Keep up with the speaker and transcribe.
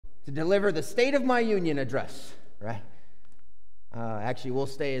to deliver the State of my Union address, right? Actually, we'll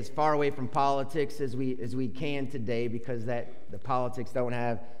stay as far away from politics as we can today, because the politics don't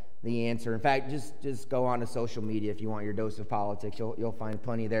have the answer. In fact, just go on to social media if you want your dose of politics. You'll find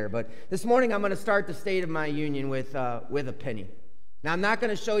plenty there. But this morning, I'm going to start the State of my Union with a penny. Now, I'm not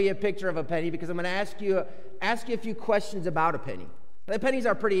going to show you a picture of a penny, because I'm going to ask you a few questions about a penny. The pennies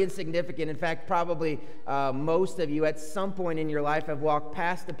are pretty insignificant. In fact, probably most of you at some point in your life have walked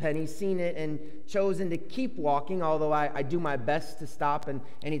past a penny, seen it, and chosen to keep walking, although I do my best to stop, and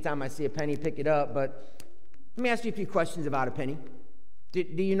anytime I see a penny, pick it up. But let me ask you a few questions about a penny.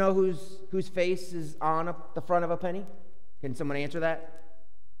 Do you know whose face is on the front of a penny? Can someone answer that?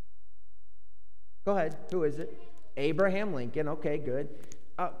 Go ahead. Who is it? Abraham Lincoln. Okay, good.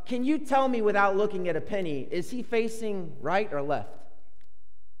 Can you tell me, without looking at a penny, is he facing right or left?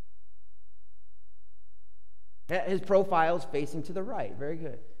 His profile is facing to the right. Very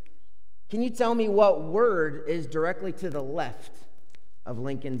good. Can you tell me what word is directly to the left of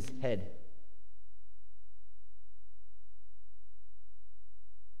Lincoln's head?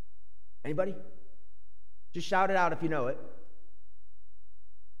 Anybody? Just shout it out if you know it.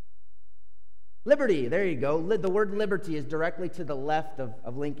 Liberty. There you go. The word liberty is directly to the left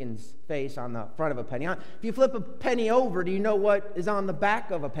of Lincoln's face on the front of a penny. If you flip a penny over, do you know what is on the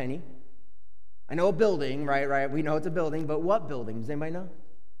back of a penny? I know a building, right? We know it's a building, but what building? Does anybody know?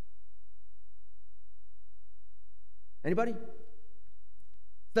 Anybody?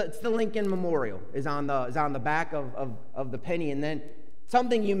 It's the Lincoln Memorial is on the back of the penny. And then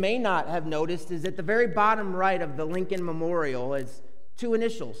something you may not have noticed is at the very bottom right of the Lincoln Memorial is two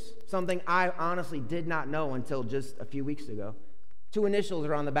initials, something I honestly did not know until just a few weeks ago. Two initials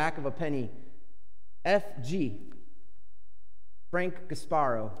are on the back of a penny. F.G. Frank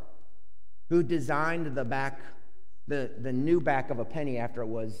Gasparo, who designed the new back of a penny after it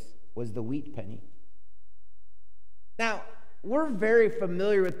was the wheat penny. Now, we're very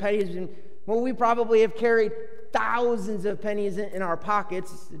familiar with pennies, and we probably have carried thousands of pennies in our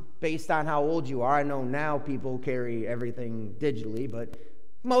pockets based on how old you are. I know now people carry everything digitally, but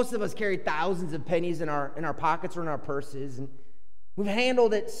most of us carry thousands of pennies in our pockets or in our purses, and we've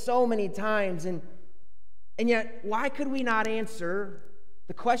handled it so many times, and yet, why could we not answer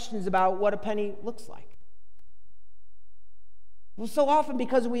the questions about what a penny looks like? Well, so often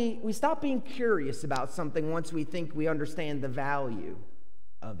because we stop being curious about something once we think we understand the value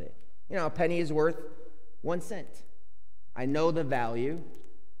of it. You know, a penny is worth 1 cent. I know the value.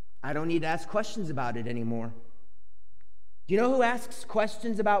 I don't need to ask questions about it anymore. Do you know who asks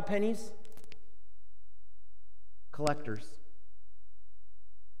questions about pennies? Collectors.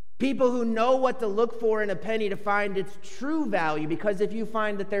 People who know what to look for in a penny to find its true value, because if you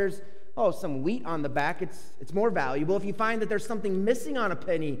find that there's some wheat on the back, it's more valuable. If you find that there's something missing on a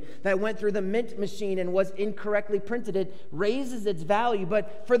penny that went through the mint machine and was incorrectly printed, it raises its value.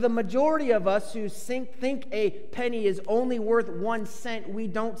 But for the majority of us who think a penny is only worth 1 cent, we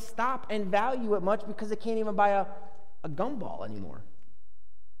don't stop and value it much because it can't even buy a gumball anymore.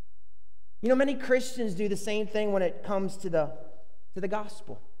 You know, many Christians do the same thing when it comes to the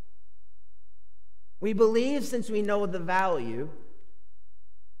gospel. We believe, since we know the value,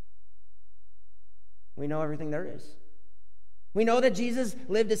 we know everything there is. We know that Jesus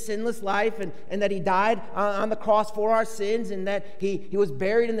lived a sinless life and that he died on the cross for our sins, and that he was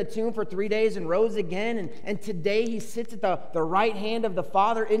buried in the tomb for 3 days and rose again. And today he sits at the right hand of the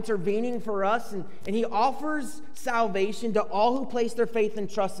Father intervening for us, and he offers salvation to all who place their faith and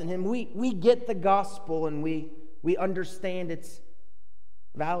trust in him. We get the gospel, and we understand its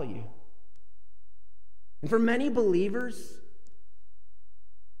value. And for many believers,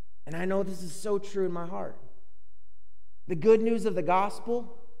 and I know this is so true in my heart, the good news of the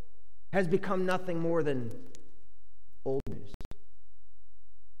gospel has become nothing more than old news.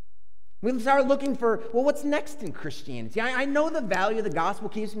 We start looking for, what's next in Christianity? I know the value of the gospel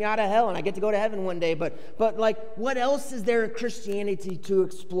keeps me out of hell, and I get to go to heaven one day, but what else is there in Christianity to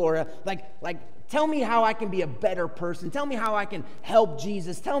explore? Tell me how I can be a better person. Tell me how I can help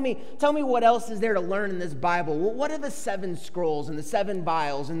Jesus. Tell me what else is there to learn in this Bible. What are the 7 scrolls and the 7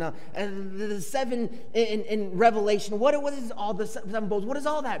 vials and the 7 in Revelation? What is all the 7 bowls? What does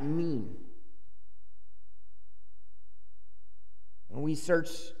all that mean? And we search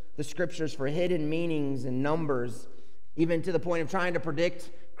the scriptures for hidden meanings and numbers, even to the point of trying to predict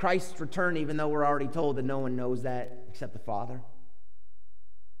Christ's return, even though we're already told that no one knows that except the Father.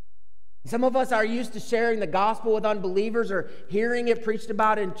 Some of us are used to sharing the gospel with unbelievers, or hearing it preached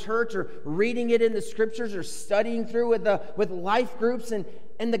about in church, or reading it in the scriptures, or studying through with life groups. And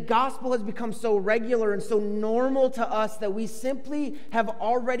the gospel has become so regular and so normal to us that we simply have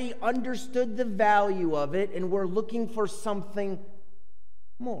already understood the value of it, and we're looking for something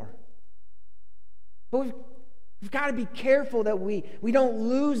more. But we've got to be careful that we don't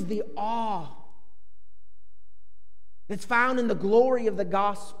lose the awe that's found in the glory of the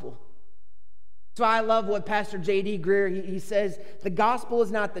gospel. So I love what Pastor J.D. Greer, he says, the gospel is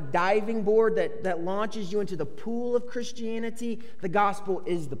not the diving board that launches you into the pool of Christianity. The gospel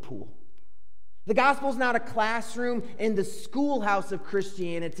is the pool. The gospel is not a classroom in the schoolhouse of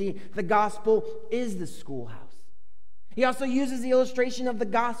Christianity. The gospel is the schoolhouse. He also uses the illustration of the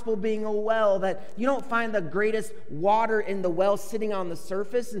gospel being a well, that you don't find the greatest water in the well sitting on the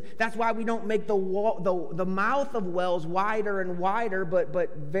surface. And that's why we don't make the mouth of wells wider and wider,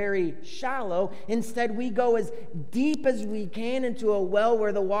 but very shallow. Instead, we go as deep as we can into a well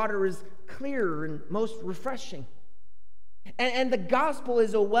where the water is clearer and most refreshing. And the gospel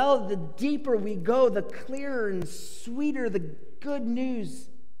is a well. The deeper we go, the clearer and sweeter the good news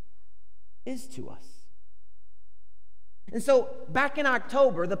is to us. And so back in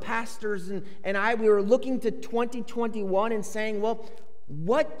October, the pastors and I, we were looking to 2021 and saying, well,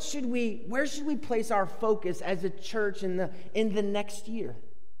 where should we place our focus as a church in the next year?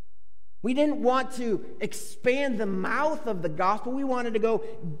 We didn't want to expand the mouth of the gospel. We wanted to go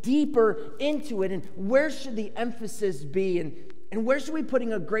deeper into it. And where should the emphasis be? And where should we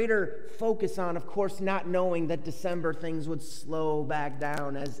putting a greater focus on? Of course, not knowing that December things would slow back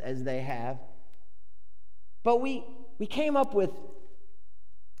down as they have. But we came up with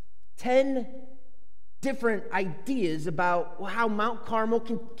 10 different ideas about how Mount Carmel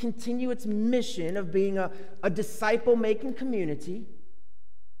can continue its mission of being a disciple-making community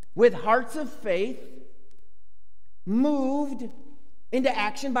with hearts of faith, moved into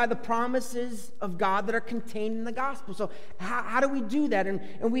action by the promises of God that are contained in the gospel. So how do we do that? And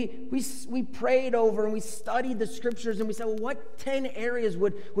we prayed over and we studied the scriptures, and we said, well, what 10 areas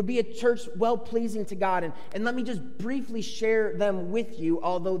would be a church well-pleasing to God? And let me just briefly share them with you,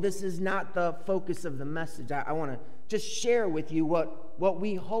 although this is not the focus of the message. I want to just share with you what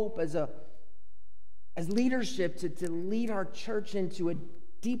we hope as leadership to lead our church into a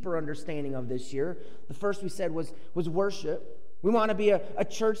deeper understanding of this year. The first we said was worship. We want to be a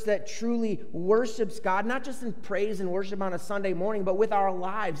church that truly worships God, not just in praise and worship on a Sunday morning, but with our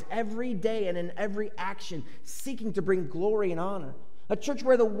lives every day and in every action, seeking to bring glory and honor. A church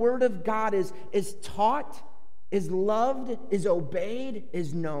where the Word of God is taught, is loved, is obeyed,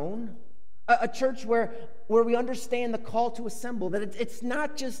 is known. A church where we understand the call to assemble, that it's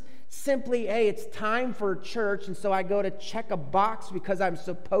not just simply, hey, it's time for church, and so I go to check a box because I'm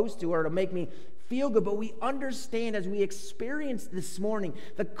supposed to, or to make me feel good, but we understand, as we experienced this morning,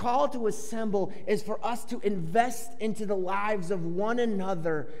 the call to assemble is for us to invest into the lives of one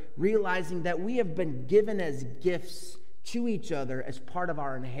another, realizing that we have been given as gifts to each other as part of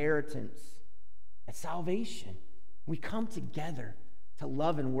our inheritance at salvation. We come together to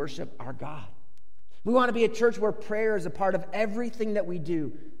love and worship our God. We want to be a church where prayer is a part of everything that we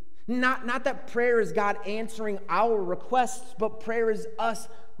do. Not that prayer is God answering our requests, but prayer is us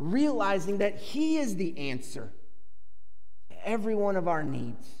realizing that He is the answer to every one of our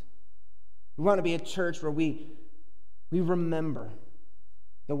needs. We want to be a church where we remember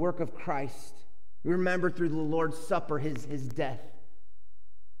the work of Christ. We remember through the Lord's Supper His death.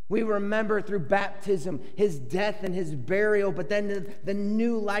 We remember through baptism His death and His burial, but then the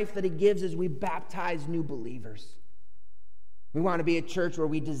new life that He gives as we baptize new believers. We want to be a church where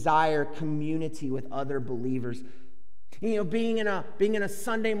we desire community with other believers. You know, being in a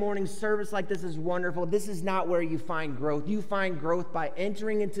Sunday morning service like this is wonderful. This is not where you find growth. You find growth by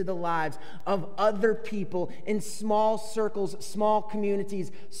entering into the lives of other people in small circles, small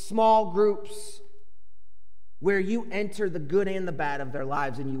communities, small groups, where you enter the good and the bad of their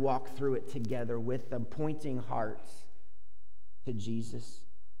lives and you walk through it together with them, pointing hearts to Jesus.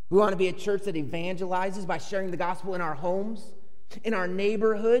 We want to be a church that evangelizes by sharing the gospel in our homes, in our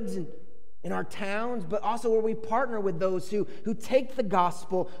neighborhoods, and in our towns, but also where we partner with those who take the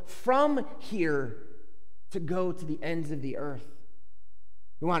gospel from here to go to the ends of the earth.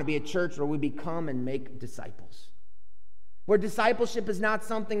 We want to be a church where we become and make disciples, where discipleship is not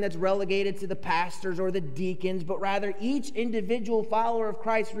something that's relegated to the pastors or the deacons, but rather each individual follower of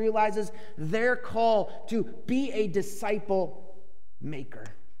Christ realizes their call to be a disciple maker.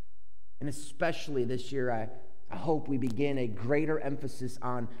 And especially this year, I hope we begin a greater emphasis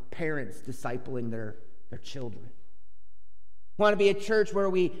on parents discipling their children. We want to be a church where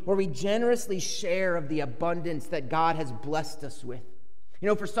we generously share of the abundance that God has blessed us with. You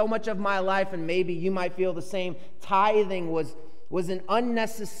know, for so much of my life, and maybe you might feel the same, tithing was an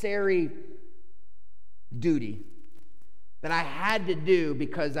unnecessary duty that I had to do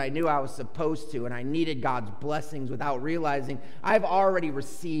because I knew I was supposed to, and I needed God's blessings without realizing I've already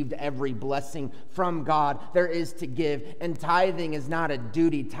received every blessing from God there is to give. And tithing is not a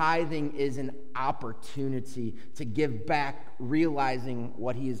duty. Tithing is an opportunity to give back, realizing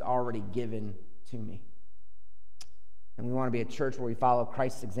what He has already given to me. And we want to be a church where we follow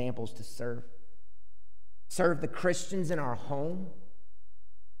Christ's examples to serve. Serve the Christians in our home.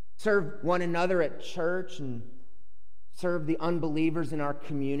 Serve one another at church, and serve the unbelievers in our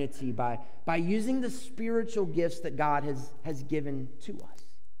community by using the spiritual gifts that God has given to us.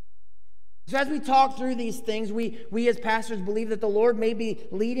 So as we talk through these things, we as pastors believe that the Lord may be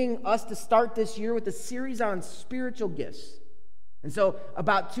leading us to start this year with a series on spiritual gifts. And so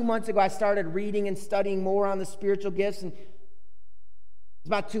about 2 months ago, I started reading and studying more on the spiritual gifts. And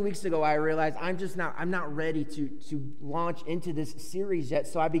about 2 weeks ago, I realized I'm not ready to launch into this series yet.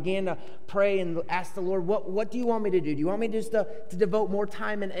 So I began to pray and ask the Lord, what do you want me to do? Do you want me just to devote more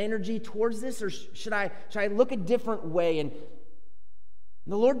time and energy towards this? Or should I look a different way? And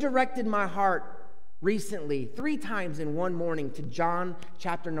the Lord directed my heart recently 3 times in one morning to John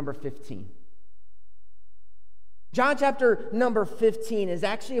chapter number 15. John chapter number 15 is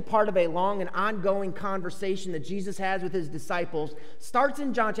actually a part of a long and ongoing conversation that Jesus has with his disciples. Starts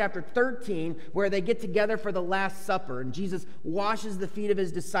in John chapter 13, where they get together for the Last Supper, and Jesus washes the feet of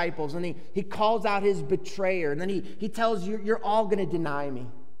his disciples, and he calls out his betrayer, and then he tells you, you're all going to deny me.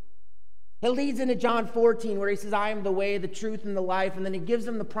 It leads into John 14, where he says, I am the way, the truth, and the life, and then he gives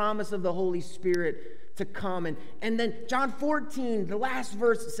them the promise of the Holy Spirit to come. And then John 14, the last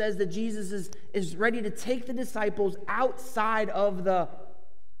verse, says that Jesus is ready to take the disciples outside of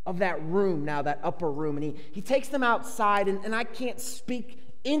that room now, that upper room. And he takes them outside, and I can't speak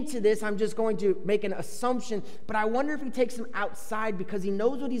into this. I'm just going to make an assumption, but I wonder if he takes them outside because he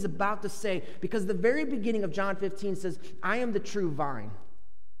knows what he's about to say, because the very beginning of John 15 says, I am the true vine.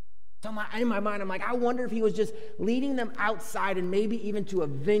 So in my mind, I'm like, I wonder if he was just leading them outside and maybe even to a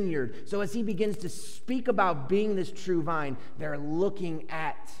vineyard. So as he begins to speak about being this true vine, they're looking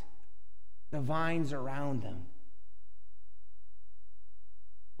at the vines around them.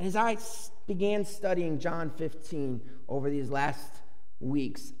 And as I began studying John 15 over these last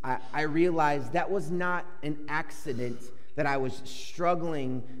weeks, I realized that was not an accident that I was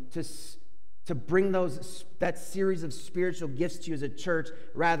struggling to bring that series of spiritual gifts to you as a church.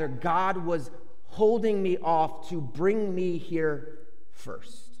 Rather, God was holding me off to bring me here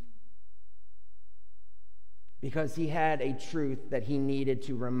first, because he had a truth that he needed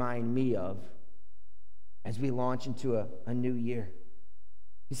to remind me of as we launch into a new year.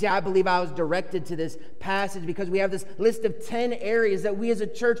 You see, I believe I was directed to this passage because we have this list of 10 areas that we as a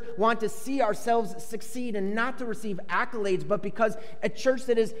church want to see ourselves succeed, and not to receive accolades, but because a church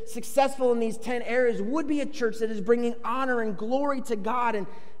that is successful in these 10 areas would be a church that is bringing honor and glory to God.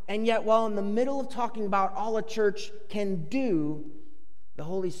 And yet, while in the middle of talking about all a church can do, the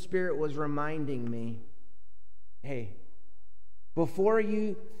Holy Spirit was reminding me, hey, before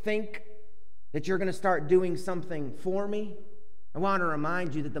you think that you're going to start doing something for me, I want to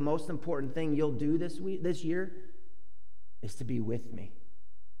remind you that the most important thing you'll do this year is to be with me.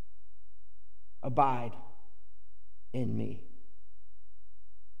 Abide in me,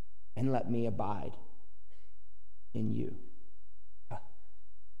 and let me abide in you.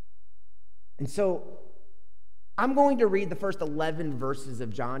 And so I'm going to read the first 11 verses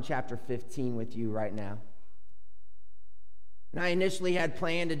of John chapter 15 with you right now. And I initially had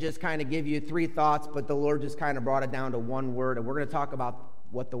planned to just kind of give you 3 thoughts, but the Lord just kind of brought it down to one word, and we're going to talk about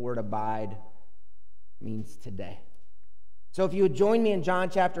what the word abide means today. So if you would join me in John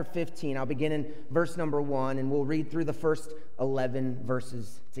chapter 15, I'll begin in verse number 1, and we'll read through the first 11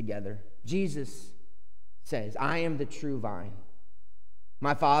 verses together. Jesus says, I am the true vine.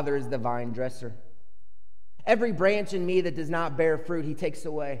 My Father is the vine dresser. Every branch in me that does not bear fruit, he takes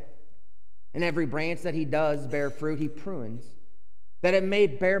away. And every branch that he does bear fruit, he prunes, that it may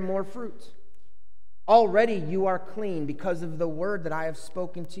bear more fruit. Already you are clean because of the word that I have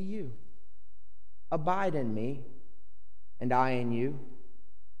spoken to you. Abide in me, and I in you.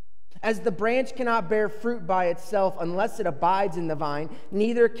 As the branch cannot bear fruit by itself unless it abides in the vine,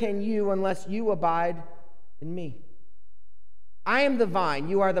 neither can you unless you abide in me. I am the vine,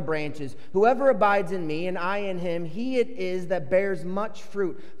 you are the branches. Whoever abides in me and I in him, he it is that bears much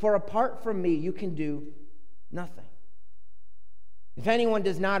fruit. For apart from me, you can do nothing. If anyone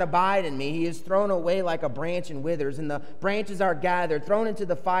does not abide in me, he is thrown away like a branch and withers, and the branches are gathered, thrown into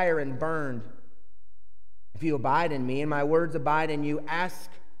the fire and burned. If you abide in me, and my words abide in you, ask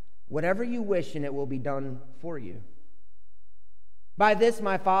whatever you wish, and it will be done for you. By this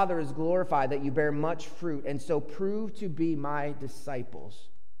my Father is glorified, that you bear much fruit, and so prove to be my disciples.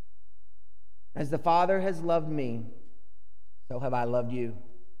 As the Father has loved me, so have I loved you.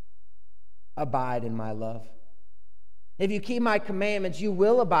 Abide in my love. If you keep my commandments, you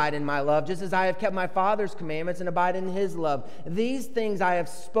will abide in my love, just as I have kept my Father's commandments and abide in his love. These things I have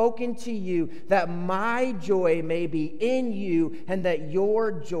spoken to you, that my joy may be in you, and that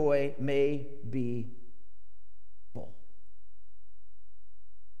your joy may be full.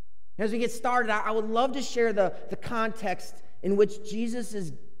 As we get started, I would love to share the context in which Jesus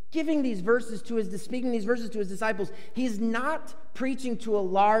is giving these verses to speaking these verses to his disciples. He's not preaching to a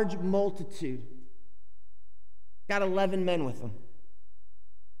large multitude. Got 11 men with him.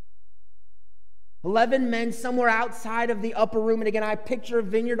 11 men somewhere outside of the upper room. And again, I picture a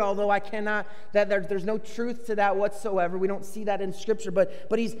vineyard, although I cannot, there's no truth to that whatsoever. We don't see that in Scripture. But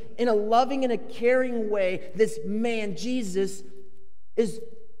he's, in a loving and a caring way, this man, Jesus, is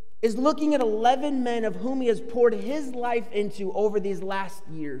looking at 11 men of whom he has poured his life into over these last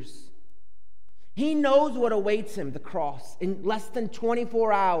years. He knows what awaits him, the cross. In less than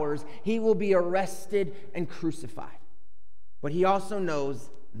 24 hours, he will be arrested and crucified. But he also knows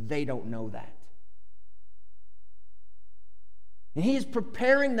they don't know that. And he is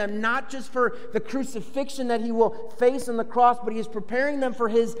preparing them not just for the crucifixion that he will face on the cross, but he is preparing them for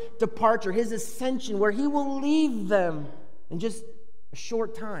his departure, his ascension, where he will leave them in just a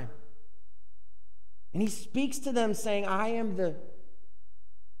short time. And he speaks to them saying, I am the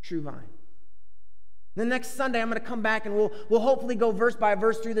true vine. The next Sunday, I'm going to come back and we'll hopefully go verse by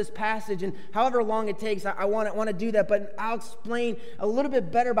verse through this passage. And however long it takes, I want to do that. But I'll explain a little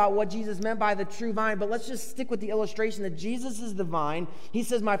bit better about what Jesus meant by the true vine. But let's just stick with the illustration that Jesus is the vine. He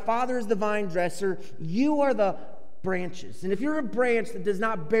says, my Father is the vine dresser. You are the branches. And if you're a branch that does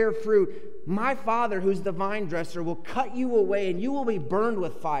not bear fruit, my Father, who's the vine dresser, will cut you away and you will be burned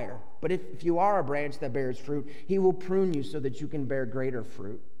with fire. But if you are a branch that bears fruit, he will prune you so that you can bear greater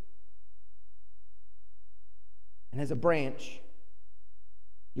fruit. And as a branch,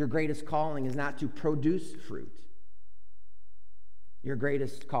 your greatest calling is not to produce fruit. Your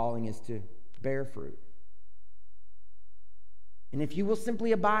greatest calling is to bear fruit. And if you will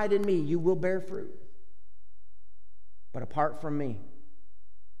simply abide in me, you will bear fruit. But apart from me,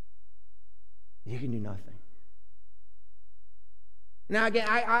 you can do nothing. Now, again,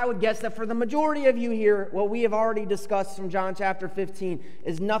 I would guess that for the majority of you here, what we have already discussed from John chapter 15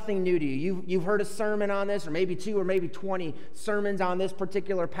 is nothing new to you. You've heard a sermon on this, or maybe 2 or maybe 20 sermons on this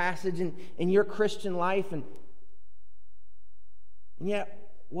particular passage in your Christian life. And yet,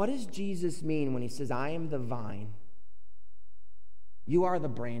 what does Jesus mean when he says, I am the vine, you are the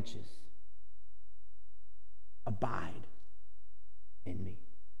branches, abide in me?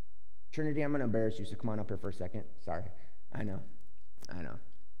 Trinity, I'm going to embarrass you, so come on up here for a second. Sorry, I know.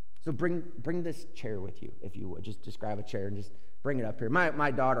 So bring this chair with you, if you would. Just grab a chair and just bring it up here.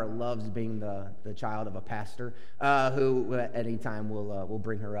 My daughter loves being the child of a pastor, who at any time will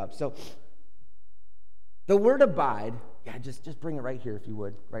bring her up. So the word abide, just bring it right here, if you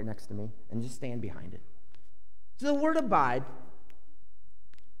would, right next to me, and just stand behind it. So the word abide,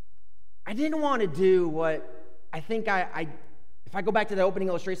 I didn't want to do what I think if I go back to the opening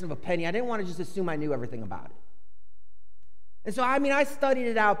illustration of a penny, I didn't want to just assume I knew everything about it. And so, I studied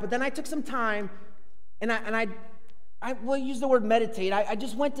it out, but then I took some time, and I will use the word meditate. I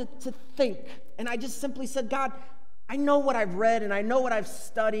just went to think, and I just simply said, God, I know what I've read, and I know what I've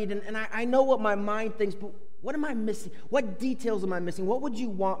studied, and I know what my mind thinks, but what am I missing? What details am I missing? What would you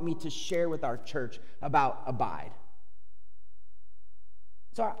want me to share with our church about abide?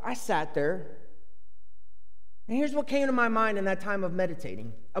 So I sat there, and here's what came to my mind in that time of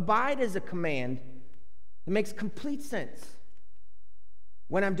meditating. Abide is a command that makes complete sense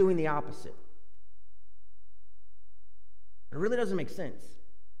when I'm doing the opposite. It really doesn't make sense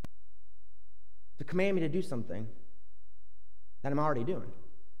to command me to do something that I'm already doing.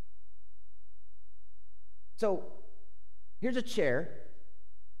 So here's a chair,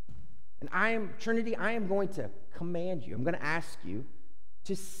 and Trinity, I am going to command you. I'm going to ask you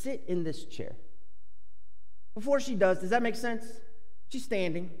to sit in this chair. Before she does that make sense? She's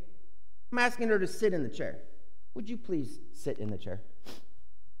standing. I'm asking her to sit in the chair. Would you please sit in the chair?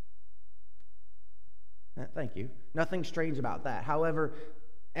 Thank you. Nothing strange about that. However,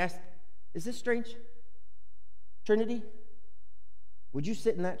 is this strange? Trinity, would you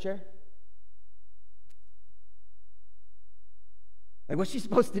sit in that chair? Like, what's she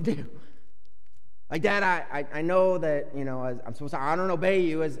supposed to do? Like, Dad, I know that, I'm supposed to honor and obey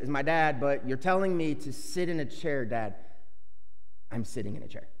you as my dad, but you're telling me to sit in a chair, Dad. I'm sitting in a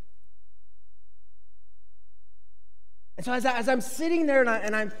chair. And so as I'm sitting there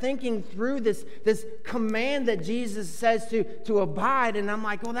and I'm thinking through this command that Jesus says to abide, and I'm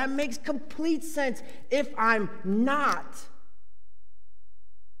like, well, that makes complete sense if I'm not.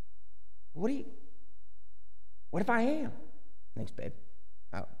 What if I am? Thanks, babe.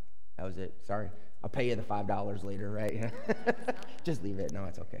 Oh, that was it. Sorry. I'll pay you the $5 later, right? Just leave it. No,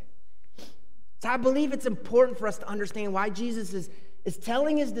 it's okay. So I believe it's important for us to understand why Jesus is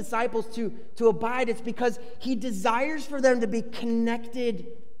telling his disciples to abide. It's because he desires for them to be connected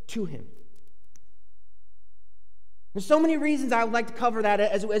to him. There's so many reasons I would like to cover that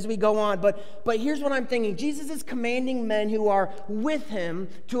as we go on, but here's what I'm thinking. Jesus is commanding men who are with him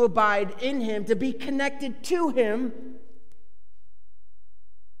to abide in him, to be connected to him.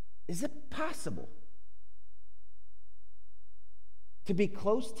 Is it possible to be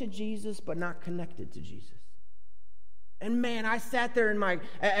close to Jesus but not connected to Jesus? And man, I sat there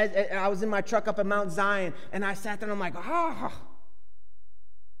I was in my truck up at Mount Zion, and I sat there and I'm like,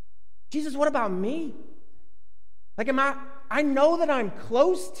 Jesus, what about me? Like, I know that I'm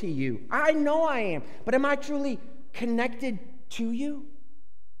close to you. I know I am, but am I truly connected to you?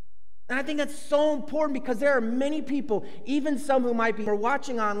 And I think that's so important because there are many people, even some who might be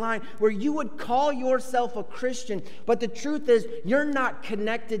watching online, where you would call yourself a Christian, but the truth is you're not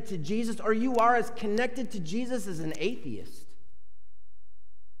connected to Jesus, or you are as connected to Jesus as an atheist.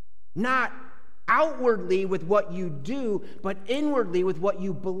 Not outwardly with what you do, but inwardly with what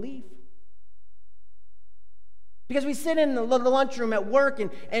you believe. Because we sit in the lunchroom at work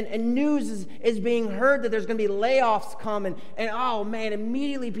and news is being heard that there's going to be layoffs coming. And oh man,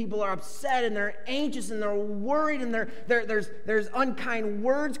 immediately people are upset and they're anxious and they're worried and there's unkind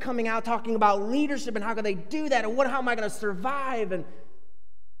words coming out talking about leadership and how can they do that and how am I going to survive? And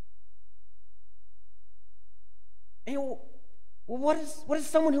what is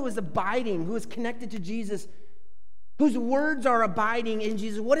someone who is abiding, who is connected to Jesus, whose words are abiding in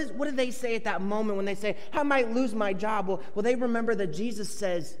Jesus? What do they say at that moment when they say, I might lose my job? Well, they remember that Jesus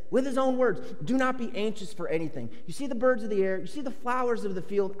says, with his own words, do not be anxious for anything. You see the birds of the air, you see the flowers of the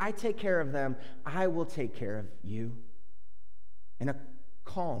field, I take care of them. I will take care of you. And a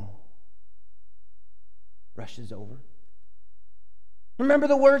calm rushes over. Remember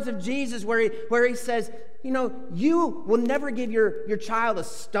the words of Jesus where he says, you will never give your child a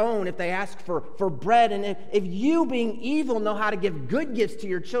stone if they ask for bread. And if you, being evil, know how to give good gifts to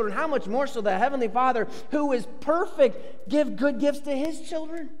your children, how much more shall the Heavenly Father, who is perfect, give good gifts to his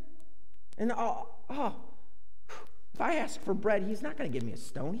children? And if I ask for bread, he's not going to give me a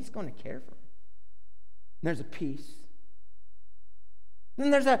stone. He's going to care for me. And there's a peace. Then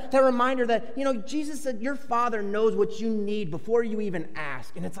there's that reminder that, Jesus said, your Father knows what you need before you even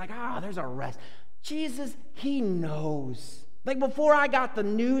ask. And it's like, there's a rest. Jesus, he knows. Like before I got the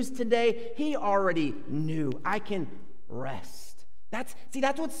news today, he already knew. I can rest. That's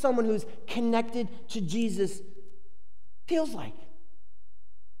what someone who's connected to Jesus feels like.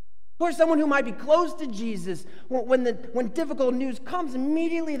 Or someone who might be close to Jesus, when difficult news comes,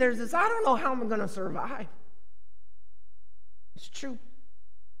 immediately there's this, I don't know how I'm going to survive. It's true.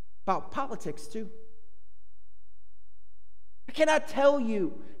 About politics, too. I cannot tell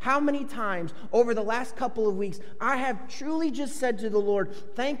you how many times over the last couple of weeks I have truly just said to the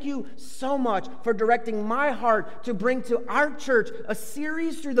Lord, thank you so much for directing my heart to bring to our church a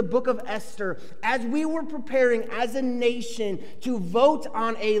series through the book of Esther as we were preparing as a nation to vote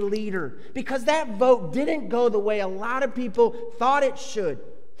on a leader. Because that vote didn't go the way a lot of people thought it should.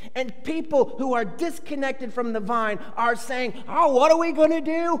 And people who are disconnected from the vine are saying, what are we going to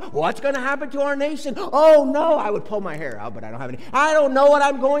do? What's going to happen to our nation? Oh, no, I would pull my hair out, but I don't have any. I don't know what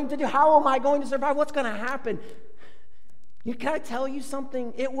I'm going to do. How am I going to survive? What's going to happen? Can I tell you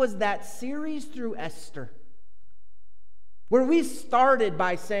something? It was that series through Esther where we started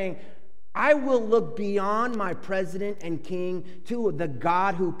by saying, I will look beyond my president and king to the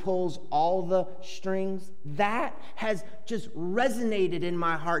God who pulls all the strings. That has just resonated in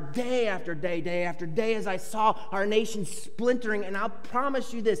my heart day after day, day after day, as I saw our nation splintering. And I'll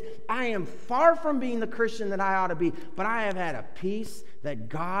promise you this, I am far from being the Christian that I ought to be, but I have had a peace that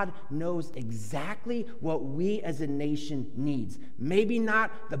God knows exactly what we as a nation needs. Maybe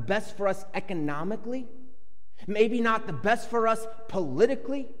not the best for us economically, maybe not the best for us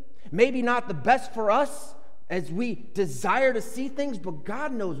politically, maybe not the best for us as we desire to see things, but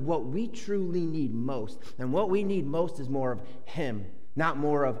God knows what we truly need most. And what we need most is more of him, not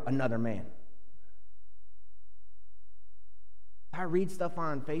more of another man. I read stuff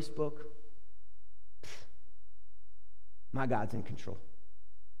on Facebook. My God's in control.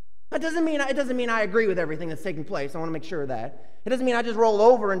 It doesn't mean I agree with everything that's taking place. I want to make sure of that. It doesn't mean I just roll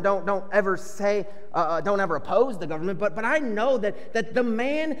over and don't ever oppose the government. But I know that the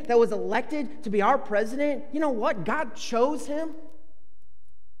man that was elected to be our president, you know what? God chose him.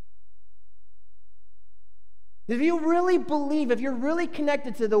 If you really believe, if you're really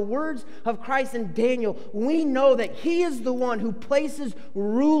connected to the words of Christ and Daniel, we know that he is the one who places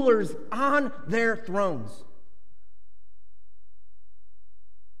rulers on their thrones.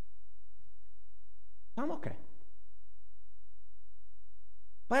 I'm okay.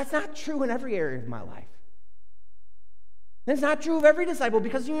 But that's not true in every area of my life. And it's not true of every disciple,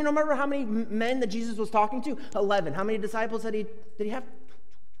 because you remember how many men that Jesus was talking to? 11. How many disciples did he have?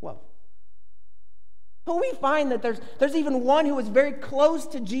 12. But we find that there's even one who was very close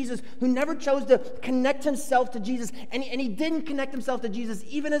to Jesus, who never chose to connect himself to Jesus. And he didn't connect himself to Jesus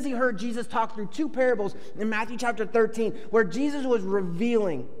even as he heard Jesus talk through two parables in Matthew chapter 13, where Jesus was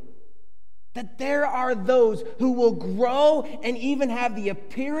revealing that there are those who will grow and even have the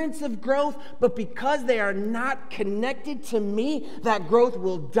appearance of growth, but because they are not connected to me, that growth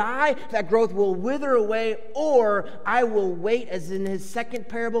will die, that growth will wither away, or I will wait, as in his second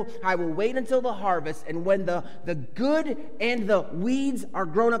parable, I will wait until the harvest, and when the good and the weeds are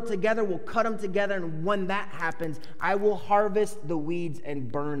grown up together, we'll cut them together, and when that happens, I will harvest the weeds and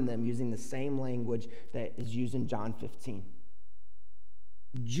burn them, using the same language that is used in John 15.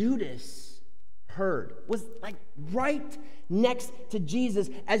 Judas was like right next to Jesus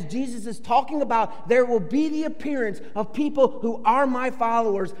as Jesus is talking about there will be the appearance of people who are my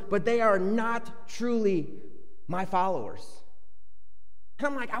followers, but they are not truly my followers. And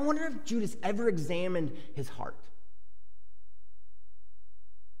I'm like, I wonder if Judas ever examined his heart.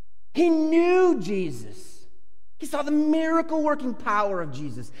 He knew Jesus. He saw the miracle-working power of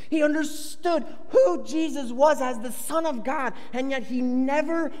Jesus. He understood who Jesus was as the Son of God, and yet he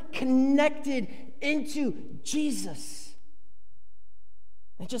never connected into Jesus.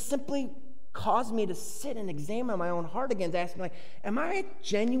 It just simply caused me to sit and examine my own heart again, to ask me, like, am I a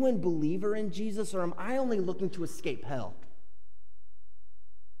genuine believer in Jesus, or am I only looking to escape hell?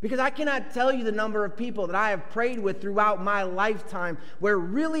 Because I cannot tell you the number of people that I have prayed with throughout my lifetime where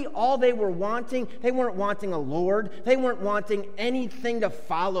really all they were wanting, they weren't wanting a Lord. They weren't wanting anything to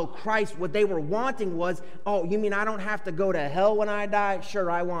follow Christ. What they were wanting was, oh, you mean I don't have to go to hell when I die?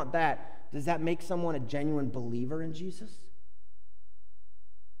 Sure, I want that. Does that make someone a genuine believer in Jesus?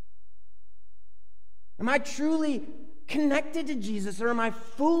 Am I truly connected to Jesus, or am I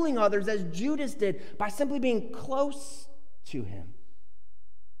fooling others as Judas did by simply being close to him?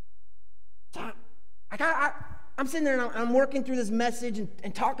 So I'm sitting there and I'm working through this message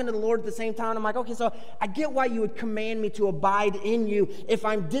and talking to the Lord at the same time. I'm like, okay, so I get why you would command me to abide in you if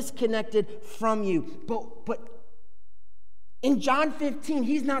I'm disconnected from you. But in John 15,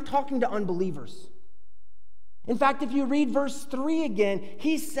 he's not talking to unbelievers. In fact, if you read verse 3 again,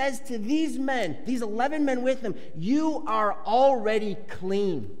 he says to these men, these 11 men with him, you are already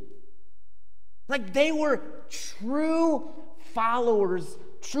clean. Like they were true followers,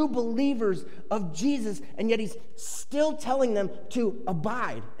 true believers of Jesus, and yet he's still telling them to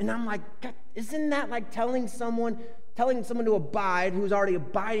abide. And I'm like, God, isn't that like telling someone to abide who's already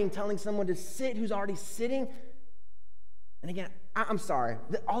abiding, telling someone to sit who's already sitting? And again, I'm sorry.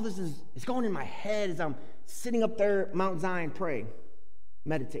 All this is going in my head as I'm sitting up there at Mount Zion praying,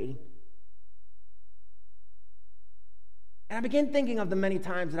 meditating. And I began thinking of the many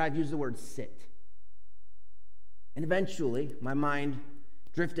times that I've used the word sit. And eventually, my mind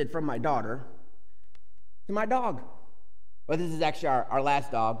drifted from my daughter to my dog. Well, this is actually our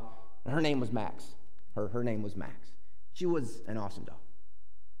last dog, and her name was Max. Her name was Max. She was an awesome dog.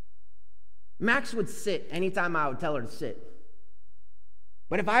 Max would sit anytime I would tell her to sit.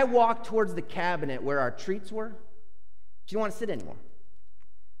 But if I walked towards the cabinet where our treats were, she didn't want to sit anymore.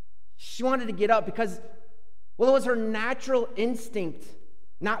 She wanted to get up because, well, it was her natural instinct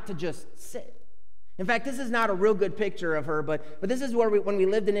not to just sit. In fact, this is not a real good picture of her, but this is where when we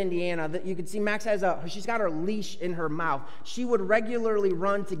lived in Indiana, that you can see Max she's got her leash in her mouth. She would regularly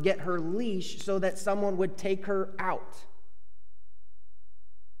run to get her leash so that someone would take her out.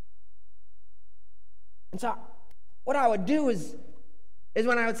 And so what I would do is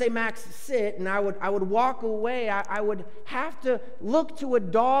when I would say, Max, sit, and I would walk away, I would have to look to a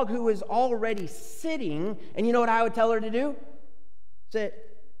dog who is already sitting, and you know what I would tell her to do? Sit.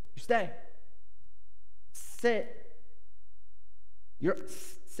 You stay.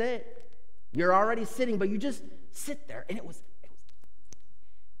 Sit. You're already sitting, but you just sit there. And it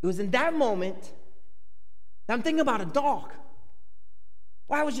was in that moment that I'm thinking about a dog.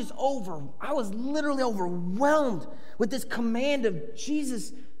 Well, I was literally overwhelmed with this command of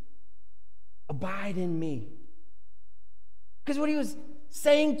Jesus, abide in me. Because what he was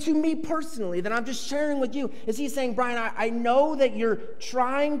saying to me personally, that I'm just sharing with you, is he's saying, Brian, I know that you're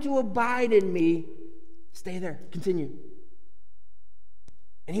trying to abide in me. Stay there. Continue.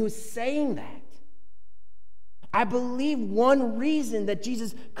 And he was saying that. I believe one reason that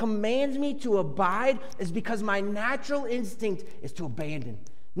Jesus commands me to abide is because my natural instinct is to abandon.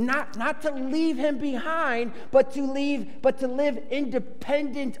 Not to leave him behind, but to live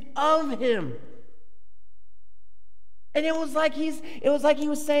independent of him. And it was like he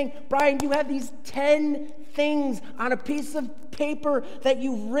was saying, Brian, you have these 10 things on a piece of paper that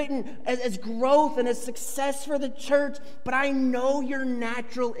you've written as growth and as success for the church, but I know your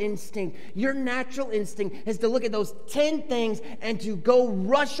natural instinct. Your natural instinct is to look at those 10 things and to go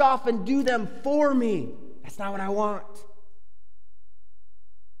rush off and do them for me. That's not what I want.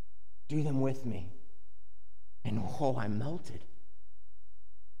 Do them with me. And I melted.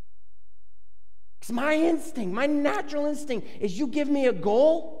 Because my instinct, my natural instinct is you give me a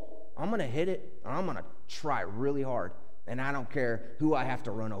goal, I'm going to hit it, or I'm going to try really hard, and I don't care who I have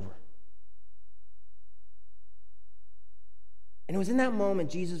to run over. And it was in that moment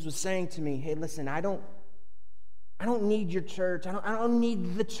Jesus was saying to me, hey, listen, I don't need your church. I don't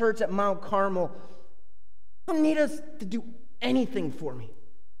need the church at Mount Carmel. I don't need us to do anything for me.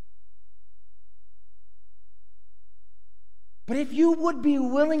 But if you would be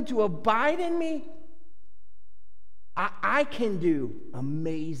willing to abide in me, I can do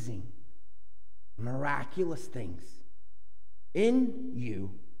amazing, miraculous things in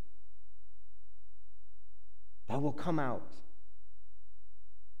you that will come out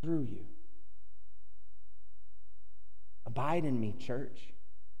through you. Abide in me, church.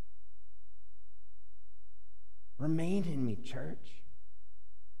 Remain in me, church.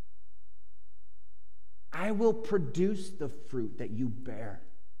 I will produce the fruit that you bear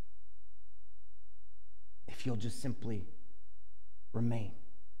if you'll just simply remain.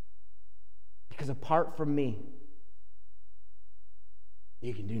 Because apart from me,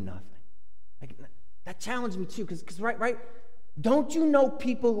 you can do nothing. Like, that challenged me too, because right, don't you know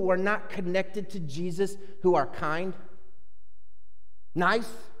people who are not connected to Jesus who are kind,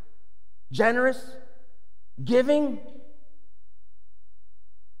 nice, generous, giving?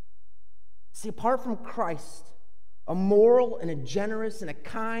 See, apart from Christ, a moral and a generous and a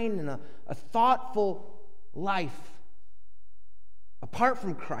kind and a thoughtful life, apart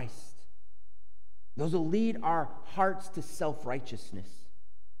from Christ, those will lead our hearts to self-righteousness,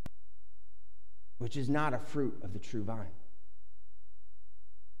 which is not a fruit of the true vine.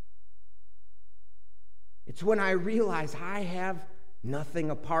 It's when I realize I have nothing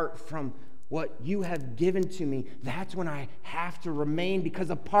apart from what you have given to me, that's when I have to remain, because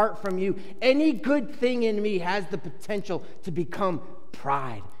apart from you, any good thing in me has the potential to become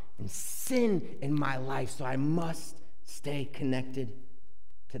pride and sin in my life. So I must stay connected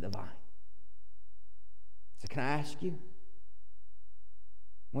to the vine. So can I ask you,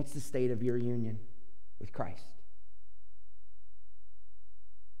 what's the state of your union with Christ?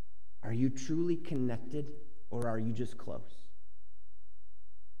 Are you truly connected, or are you just close?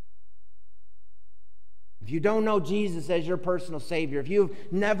 If you don't know Jesus as your personal Savior, if you've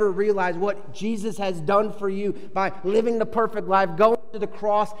never realized what Jesus has done for you by living the perfect life, going to the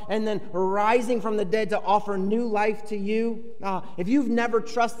cross, and then rising from the dead to offer new life to you, if you've never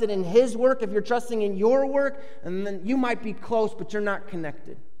trusted in His work, if you're trusting in your work, and then you might be close, but you're not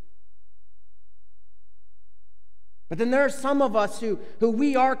connected. But then there are some of us who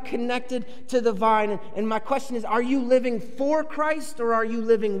we are connected to the vine, and my question is, are you living for Christ, or are you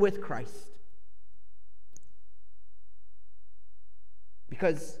living with Christ?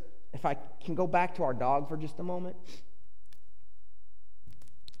 Because if I can go back to our dog for just a moment,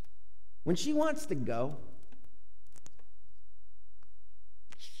 when she wants to go,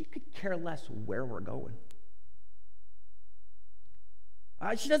 she could care less where we're going.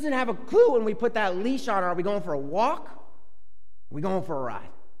 She doesn't have a clue when we put that leash on her. Are we going for a walk? Are we going for a ride?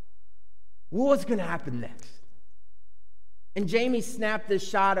 What's going to happen next? And Jamie snapped this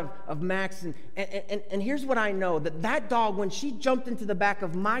shot of Max, and here's what I know, that dog, when she jumped into the back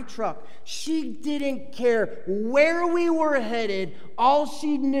of my truck, she didn't care where we were headed. All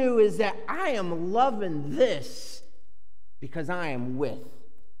she knew is that I am loving this because I am with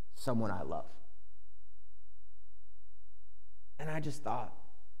someone I love. And I just thought,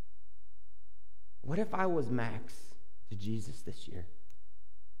 what if I was Max to Jesus this year?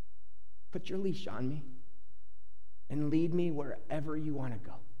 Put your leash on me and lead me wherever you want to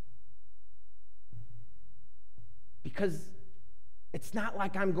go. Because It's not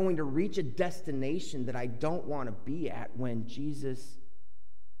like I'm going to reach a destination that I don't want to be at when Jesus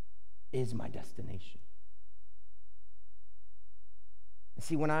is my destination.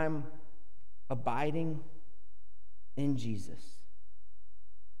 See, when I'm abiding in Jesus,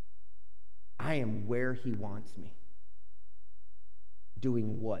 I am where he wants me,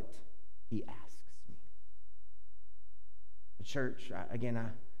 doing what he asks me. The church, again, I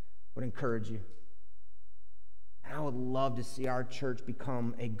would encourage you. I would love to see our church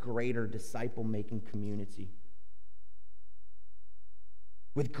become a greater disciple-making community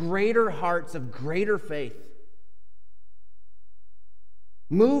with greater hearts of greater faith,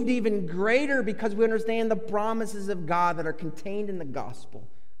 moved even greater because we understand the promises of God that are contained in the gospel.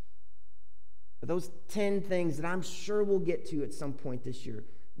 But those 10 things that I'm sure we'll get to at some point this year,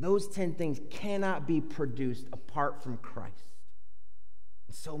 those 10 things cannot be produced apart from Christ.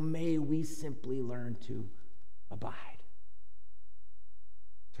 And so may we simply learn to abide,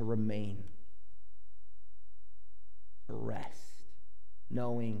 to remain, to rest,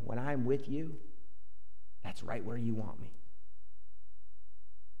 knowing when I'm with you, that's right where you want me.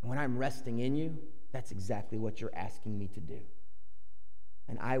 And when I'm resting in you, that's exactly what you're asking me to do.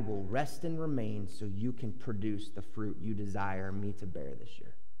 And I will rest and remain so you can produce the fruit you desire me to bear this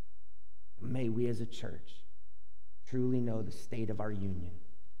year. May we as a church truly know the state of our union,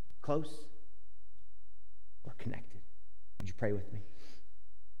 close or connected. Would you pray with me?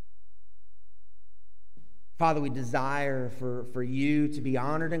 Father, we desire for you to be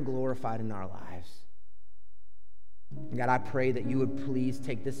honored and glorified in our lives. God, I pray that you would please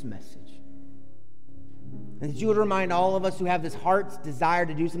take this message and that you would remind all of us who have this heart's desire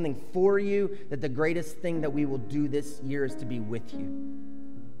to do something for you that the greatest thing that we will do this year is to be with you,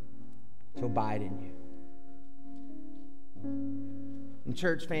 to abide in you. And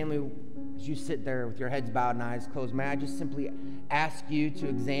church family, as you sit there with your heads bowed and eyes closed, may I just simply ask you to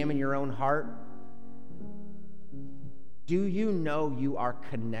examine your own heart? Do you know you are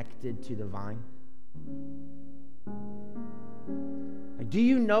connected to the vine? Do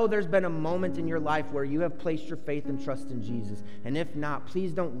you know there's been a moment in your life where you have placed your faith and trust in Jesus? And if not,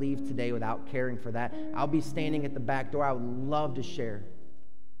 please don't leave today without caring for that. I'll be standing at the back door. I would love to share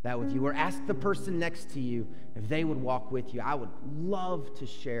that with you. Or ask the person next to you if they would walk with you. I would love to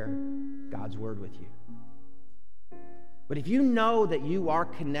share God's word with you. But if you know that you are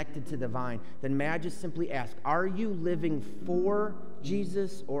connected to the vine, then may I just simply ask, are you living for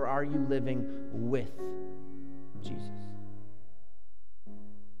Jesus or are you living with Jesus?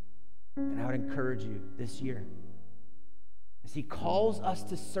 And I would encourage you this year, as he calls us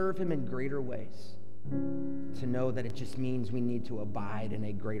to serve him in greater ways, to know that it just means we need to abide in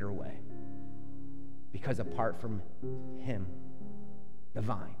a greater way. Because apart from him, the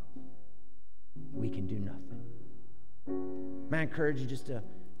vine, we can do nothing. May I encourage you just to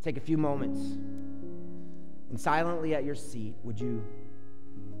take a few moments and silently at your seat, would you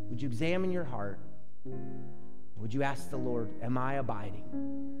examine your heart? Would you ask the Lord, am I abiding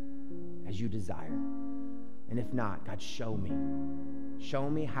as you desire? And if not, God, show me. Show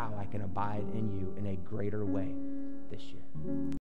me how I can abide in you in a greater way this year.